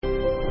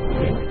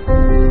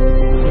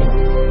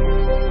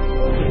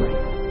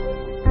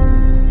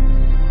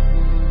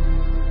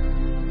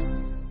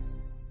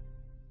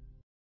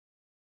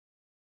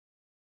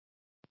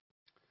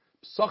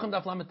Psachim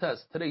Daf Lamed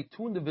Tes. Today,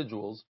 two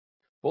individuals,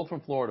 both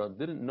from Florida,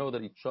 didn't know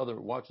that each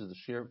other watches the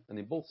shir, and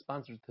they both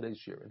sponsored today's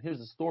shir. And here's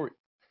the story.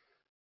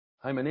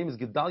 Hi, my name is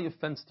Gedalia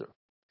Fenster.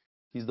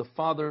 He's the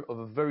father of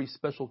a very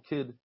special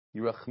kid,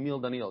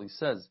 Yerachmiel Daniel. He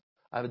says,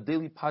 I have a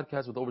daily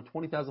podcast with over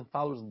 20,000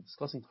 followers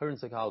discussing Torah and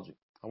psychology.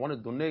 I want to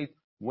donate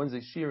Wednesday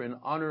shir in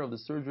honor of the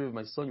surgery of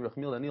my son,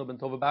 Yerachmiel Daniel ben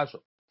Tova Basha.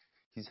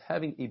 He's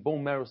having a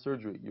bone marrow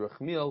surgery.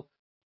 Yerachmiel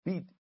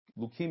beat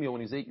leukemia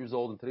when he was 8 years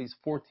old, and today he's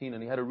 14,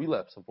 and he had a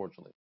relapse,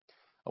 unfortunately.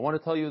 I want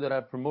to tell you that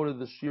I've promoted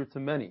this shir to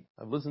many.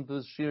 I've listened to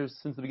this shir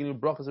since the beginning of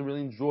brachas. I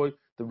really enjoy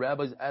the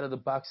rabbi's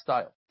out-of-the-box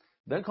style.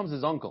 Then comes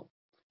his uncle,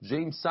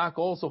 James Sack,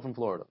 also from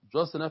Florida.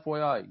 Just an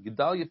FYI,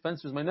 Gedalia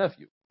Fenster is my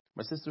nephew,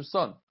 my sister's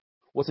son.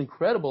 What's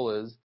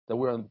incredible is that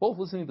we're both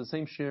listening to the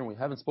same shir, and we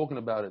haven't spoken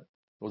about it.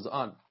 It was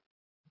on.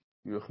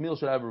 Yerachmiel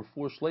should have a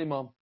refuah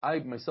shlema. I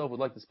myself would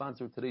like to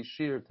sponsor today's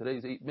shir,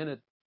 today's 8-minute,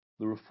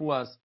 the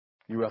refuahs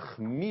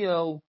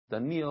Yerachmiel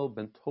Daniel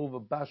ben Tova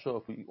Basha.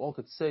 If we all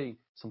could say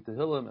some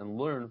tehillim and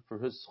learn for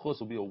his schus,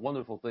 will be a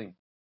wonderful thing.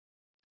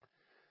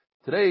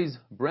 Today's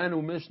brand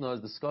new Mishnah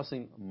is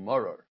discussing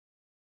marar.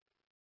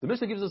 The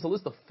Mishnah gives us a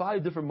list of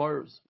 5 different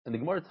marars, and the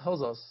Gemara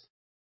tells us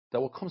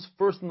that what comes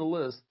first in the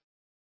list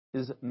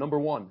is number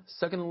 1.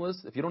 Second in the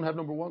list, if you don't have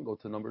number 1, go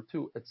to number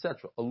 2,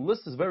 etc. A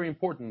list is very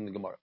important in the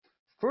Gemara.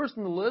 First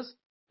in the list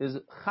is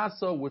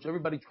chasa, which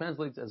everybody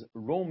translates as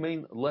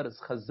romaine lettuce,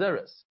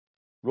 chazeres,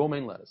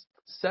 romaine lettuce.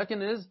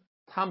 Second is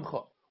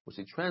tamcha, which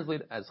they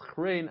translate as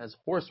chrein, as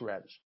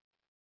horseradish.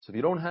 So if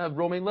you don't have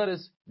romaine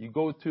lettuce, you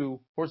go to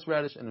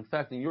horseradish, and in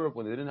fact in Europe,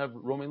 when they didn't have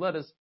romaine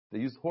lettuce, they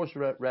used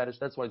horseradish.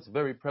 That's why it's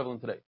very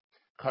prevalent today.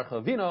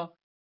 Charchavina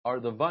are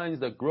the vines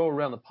that grow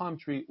around the palm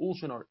tree.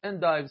 Ulshin are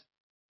endives,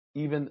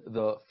 even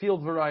the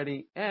field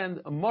variety,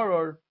 and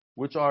marar,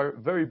 which are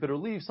very bitter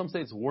leaves. Some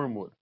say it's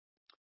wormwood.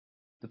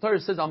 The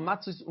Torah says,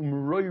 Al-matzis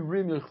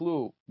umroirim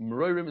yechlu.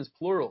 Umroirim is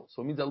plural,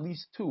 so it means at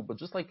least 2. But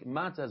just like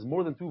matzah has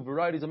more than 2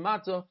 varieties of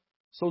matzah,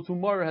 so too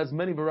marar has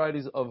many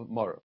varieties of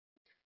marar.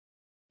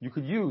 You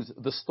could use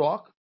the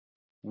stalk,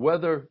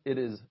 whether it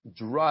is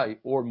dry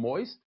or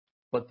moist,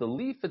 but the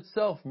leaf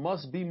itself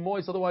must be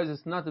moist, otherwise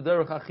it's not the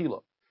derech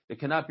achila. It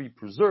cannot be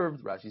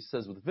preserved, Rashi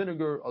says, with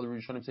vinegar. Other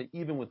Rishonim say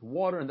even with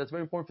water, and that's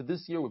very important for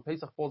this year when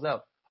Pesach falls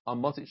out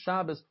on Motzei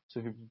Shabbos.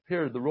 So if you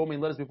prepare the romaine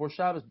lettuce before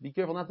Shabbos, be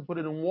careful not to put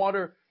it in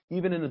water,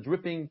 even in a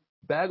dripping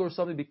bag or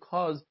something,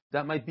 because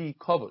that might be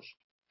kavush.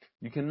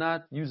 You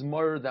cannot use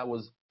marar that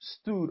was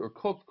stewed or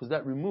cooked, because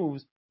that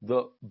removes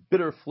the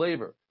bitter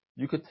flavor.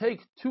 You could take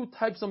 2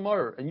 types of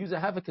marar and use a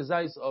half a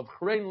kazayis of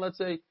chrein, let's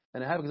say,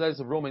 and a half a kazayis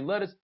of romaine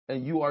lettuce,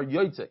 and you are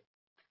yoytze.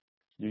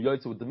 You're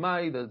yoytze with the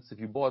mai. That's if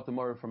you bought the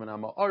marar from an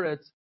Amma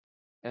Aretz,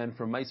 and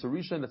from Meiser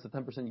Rishon, that's the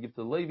 10% you give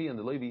to the Levi, and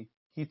the Levi,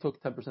 he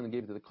took 10% and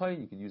gave it to the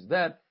Kohen. You could use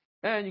that.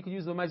 And you could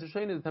use the Meiser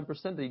Sheni, the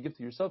 10% that you give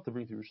to yourself to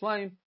bring to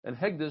Yerushalayim, and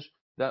Hegdish,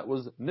 that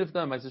was Nifta,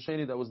 Meiser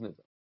Sheni, that was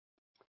Nifta.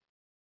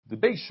 The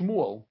Beit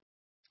Shmuel,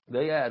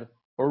 they add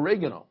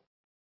oregano,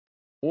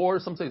 or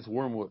some say it's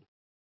wormwood.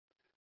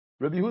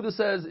 Rabbi Yehuda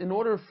says, in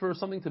order for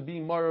something to be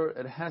marar,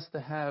 it has to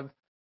have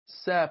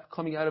sap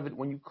coming out of it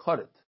when you cut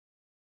it.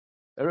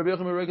 And Rabbi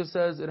Yochanan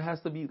says it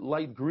has to be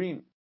light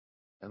green.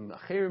 And the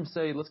Acherim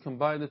say, let's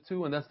combine the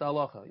 2, and that's the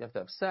halacha. You have to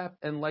have sap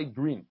and light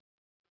green.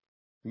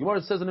 The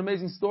Gemara says an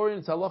amazing story, and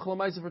it's halacha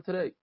l'maisa for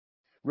today.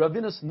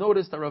 Ravinus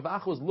noticed that Rav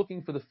Acha was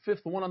looking for the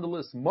 5th one on the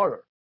list, marar,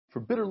 for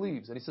bitter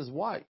leaves. And he says,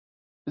 why?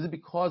 Is it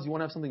because you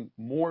want to have something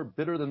more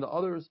bitter than the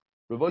others?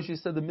 Rav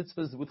Oshi said the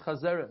mitzvah is with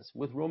chazeres,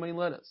 with romaine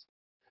lettuce.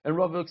 And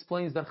Rav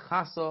explains that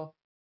chasa,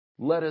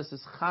 lettuce,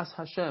 is chas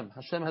Hashem.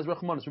 Hashem has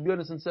rachmanis. Rabbi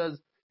Yonasan says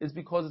it's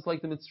because it's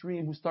like the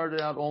Mitzrayim who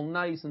started out all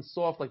nice and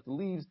soft like the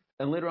leaves,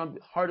 and later on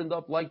hardened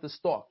up like the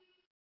stalk.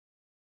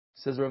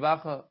 Says Rav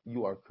Acha,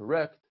 you are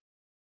correct.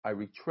 I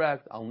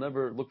retract. I'll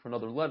never look for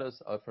another lettuce,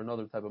 for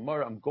another type of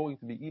marar. I'm going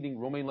to be eating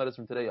romaine lettuce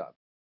from today on.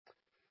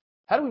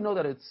 How do we know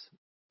that it's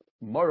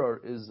marar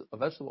is a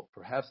vegetable?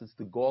 Perhaps it's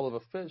the gall of a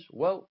fish.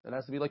 Well, it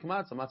has to be like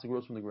matzah. Matzah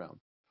grows from the ground.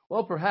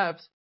 Well,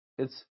 perhaps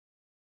it's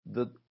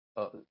the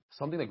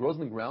something that grows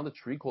in the ground, a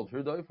tree called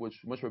hirdaif, which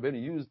Moshe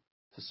Rabbeinu used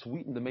to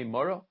sweeten the main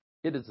marah.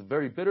 It is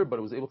very bitter, but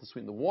it was able to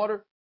sweeten the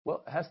water.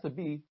 Well, it has to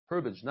be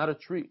herbage, not a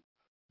tree.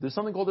 There's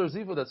something called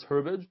erziva that's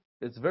herbage.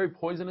 It's very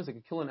poisonous. It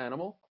can kill an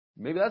animal.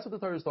 Maybe that's what the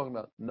Torah is talking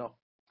about. No.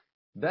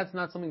 That's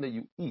not something that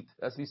you eat.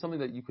 It has to be something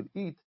that you could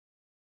eat,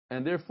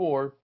 and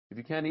therefore, if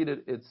you can't eat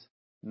it, it's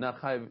not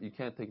chayiv. You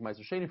can't take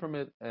meiser sheni from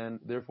it, and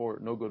therefore,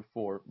 no good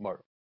for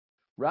marah.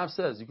 Rav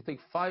says you can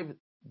take 5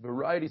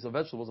 varieties of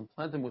vegetables and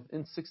plant them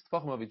within 6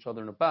 tefachim of each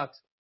other in a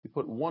box. You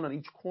put 1 on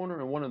each corner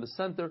and 1 in the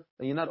center,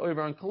 and you're not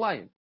over on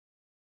kalayim.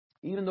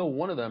 Even though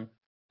one of them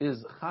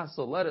is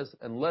chasa lettuce,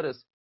 and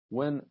lettuce,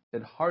 when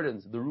it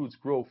hardens, the roots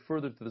grow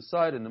further to the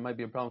side, and it might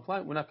be a problem with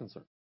kalayim, we're not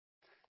concerned.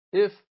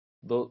 If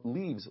the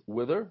leaves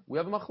wither, we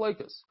have a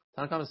machlaikas.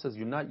 Tanakama says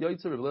you're not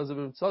yaitzer. Rabbi Elazar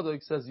ben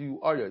Tzadok says you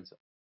are yaitzer.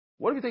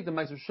 What if you take the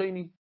meiser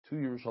sheni to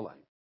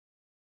Yerushalayim?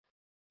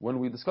 When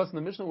we discussed in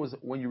the Mishnah was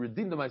when you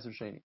redeem the meiser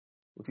sheni.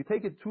 If you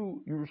take it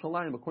to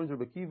Yerushalayim, according to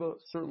Rabbi Kiva,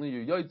 certainly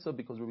you're yaitza,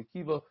 because Rabbi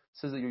Kiva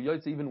says that you're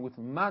yaitza even with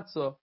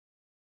matzah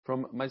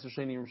from Meiser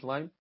Sheni in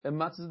Yerushalayim, and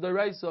matzah is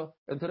deraisa,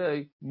 and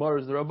today mar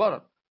is the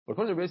rabbanon. But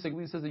according to Rabbi Yosef,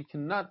 he says that you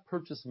cannot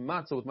purchase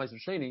matzah with Meiser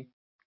Sheni.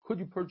 Could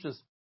you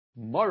purchase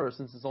mar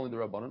since it's only the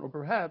rabbanon, or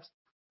perhaps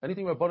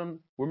anything rabbanon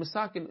where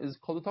misakin is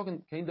called a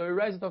token, kain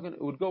deraisa token,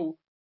 it would go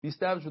be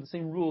established with the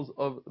same rules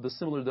of the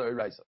similar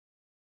deraisa.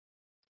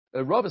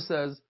 Rabbi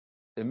says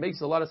it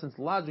makes a lot of sense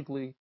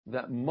logically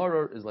that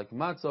marar is like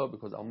matzah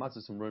because al matzah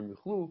simroim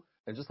yichlu,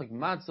 and just like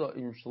matzah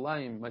in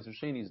Yerushalayim, Meiser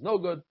Sheni is no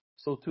good,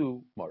 so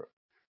too marar.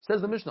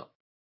 Says the Mishnah,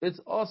 it's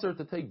also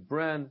to take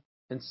bran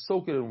and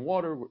soak it in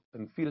water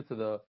and feed it to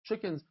the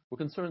chickens. We're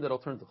concerned that it'll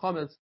turn to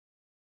chametz,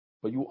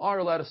 but you are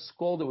allowed to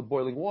scald it with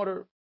boiling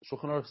water.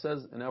 Shulchan Aruch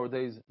says in our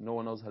days no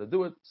one knows how to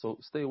do it, so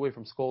stay away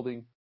from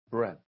scalding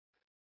bran.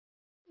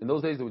 In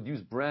those days they would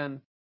use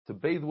bran to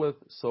bathe with,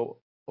 so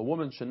a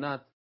woman should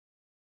not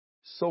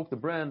soak the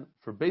bran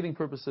for bathing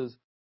purposes,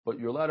 but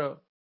you're allowed to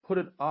put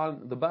it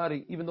on the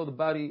body, even though the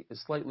body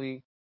is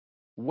slightly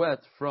wet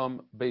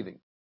from bathing.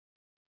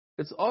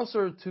 It's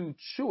also to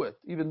chew it,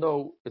 even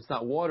though it's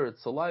not water,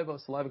 it's saliva.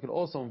 Saliva can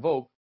also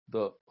invoke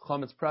the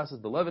chametz process,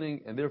 the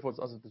leavening, and therefore it's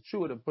also to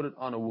chew it and put it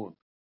on a wound.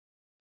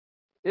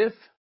 If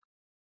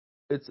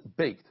it's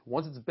baked,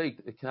 once it's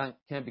baked, it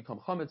can't become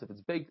chametz. If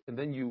it's baked and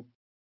then you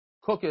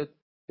cook it,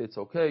 it's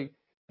okay.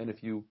 And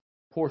if you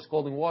pour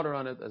scalding water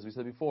on it, as we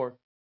said before,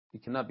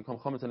 it cannot become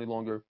chametz any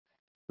longer.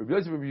 Rabbi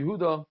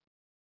Yehuda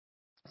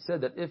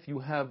said that if you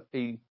have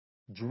a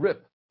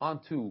drip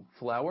onto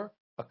flour,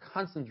 a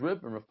constant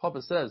drip, and Rav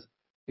Papa says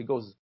it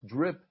goes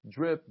drip,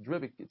 drip,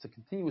 drip, it's a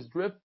continuous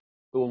drip,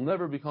 it will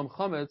never become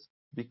chametz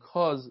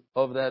because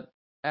of that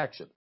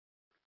action.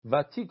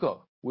 Vatika,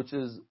 which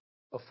is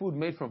a food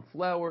made from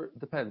flour,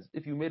 depends.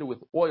 If you made it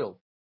with oil,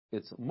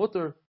 it's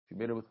mutter. If you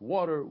made it with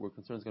water, we're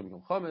concerned it's going to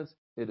become chametz.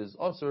 It is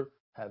usher.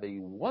 Have a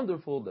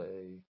wonderful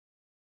day.